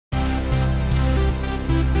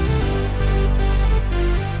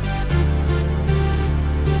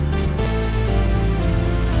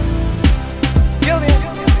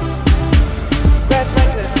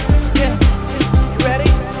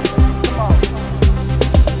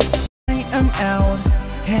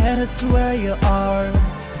headed to where you are.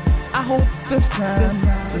 I hope this time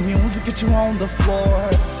the music gets you on the floor.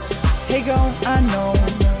 Hey girl, I know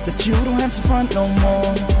that you don't have to front no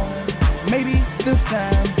more. Maybe this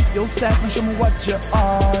time you'll step and show me what you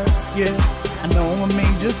are. Yeah, I know I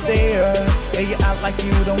made you stare. Yeah, you act like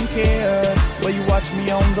you don't care, but you watch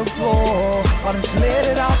me on the floor. Why don't you let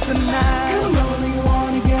it out tonight? You know that you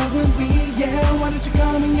wanna get with me, yeah. Why don't you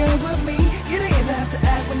come and get with me? You didn't have to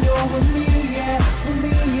act when you're with me, yeah, with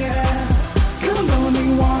me, yeah. You know that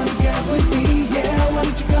you wanna get with me, yeah. Why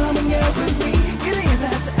don't you come and get with me? You didn't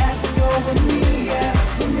have to act when you're with me, yeah,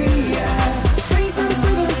 with me, yeah. Same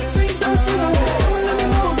person, same person. Come and let me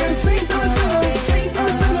know, girl. Same person, same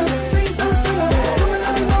person, same person. Come and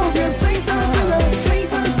let me know, girl. Same person, same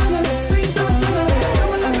person, same person.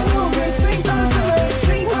 Come and let me know, girl. Same person,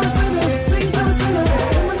 same person, same person.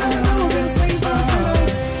 Come and let me know, girl. Same person.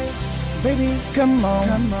 Baby, come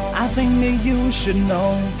on. I think that you should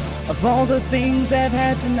know. Of all the things I've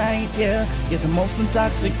had tonight, yeah, you're the most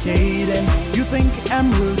intoxicating. You think I'm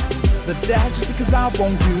rude, but that's just because I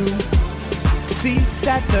want you to see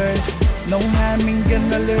that there's no harming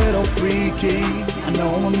getting a little freaky. I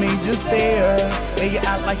know I made you stare, yeah, you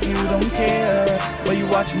act like you don't care, but you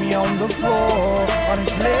watch me on the floor. Why don't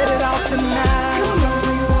you let it out tonight? You know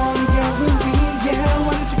you wanna get with me, yeah.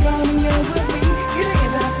 Why don't you come and get with me? You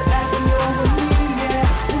didn't have to act when you're with me, yeah,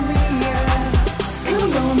 with me, yeah. You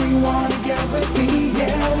know you wanna get with me,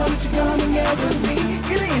 yeah. Why don't you come and get with me?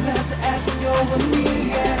 You didn't have to act when you're with me,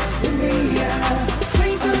 yeah, with me, yeah.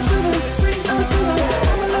 Same person, same person.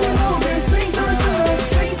 Come and let me know, girl. Same person,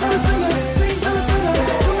 same person, same person.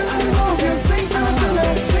 Come and let me know, girl. Same person,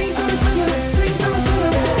 same person, same person.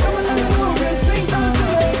 Come and let me know, girl. Same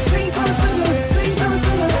person, same person, same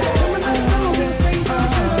person. Come and let me know, girl. Same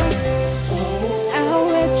person. I'll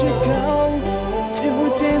let you go till we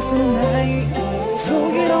dance tonight. So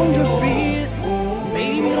get on your feet,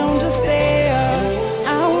 baby, don't just stare.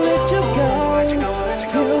 I'll let you go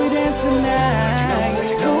till we dance tonight.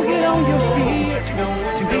 So get on your feet,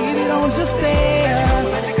 baby, don't just stare.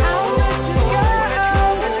 I'll let you go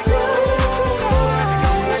till we dance tonight.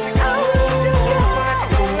 I'll let you go,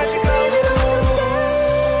 baby, don't just stare.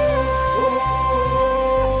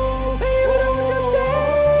 Baby, don't just stare.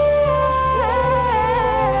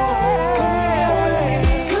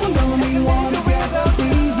 Come on, you wanna get with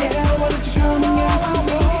me, yeah. Why don't you come and get with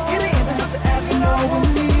me? You didn't have to act and know with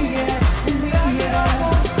me, yeah, with me, yeah.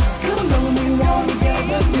 Come on, you wanna get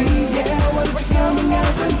with me, yeah. Why don't you come and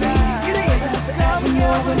get with me? You didn't have to act and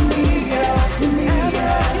know with me, yeah, with me,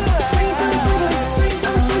 yeah. Same person, same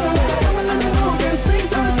person. Come and let me know, girl. Same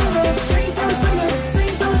person, same person,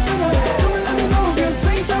 same person. Come and let me know, girl.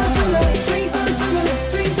 Same person, same person,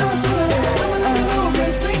 same person. Come and let me know,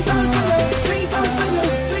 girl. Same person, same person,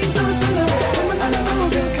 same person. Come and let me know,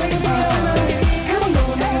 girl. Same person. Come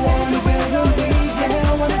on, you wanna get with me, yeah.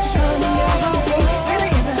 Why don't you come and get with me? You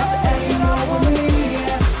didn't have to act and know with me,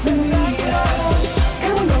 yeah, with me, yeah.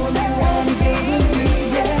 Come on, you wanna get with me,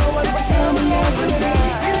 yeah. Why don't you come and get with me?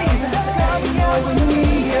 You didn't have to act and know with me,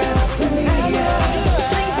 yeah, with me, yeah.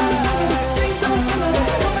 Same person, same person.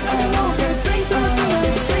 Come and let me know, girl. Same person,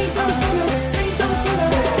 same person, same person.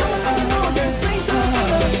 Come and let me know, girl. Same person,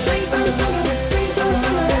 same person, same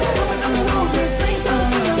person. Come and let me know, girl. Same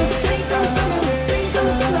person, same person, same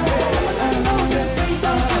person. Come and let me know, girl. Same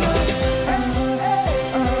person.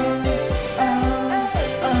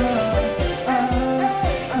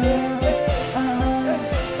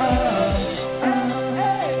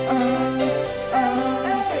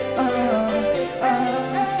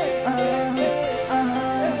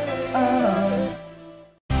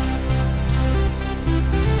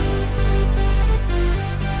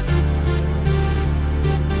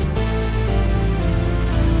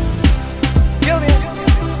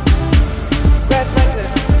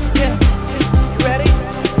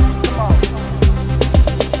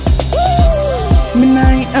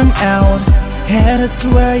 Midnight, I'm out, headed to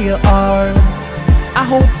where you are. I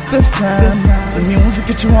hope this time the music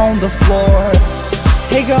gets you on the floor.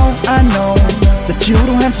 Hey girl, I know that you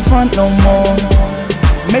don't have to front no more.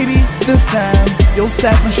 Maybe this time you'll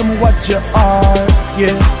step and show me what you are.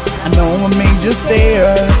 Yeah, I know I made you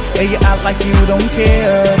stare. Yeah, you act like you don't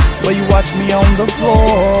care, but you watch me on the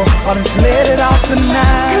floor. Why don't you let it out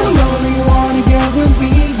tonight? You know that you wanna get with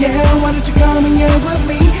me, yeah. Why don't you come and get with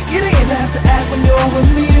me? You didn't have to act when you're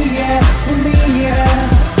with me, yeah, with me, yeah.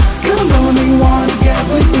 You know that you wanna get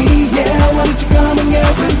with me, yeah. Why don't you come and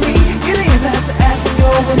get with me? You didn't have to act when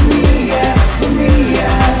you're with me, yeah, with me,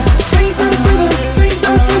 yeah. Same person, same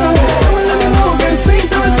person. Come and let me know, girl. Same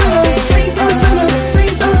person, same person,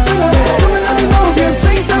 same person. Come and let me know, girl.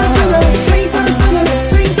 Same person, same person,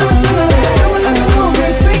 same person.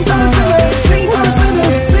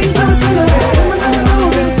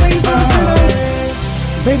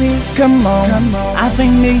 come on. I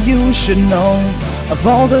think that you should know, of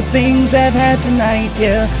all the things I've had tonight,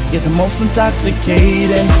 yeah, you're the most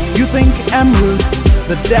intoxicating. You think I'm rude,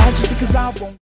 but that's just because I won't.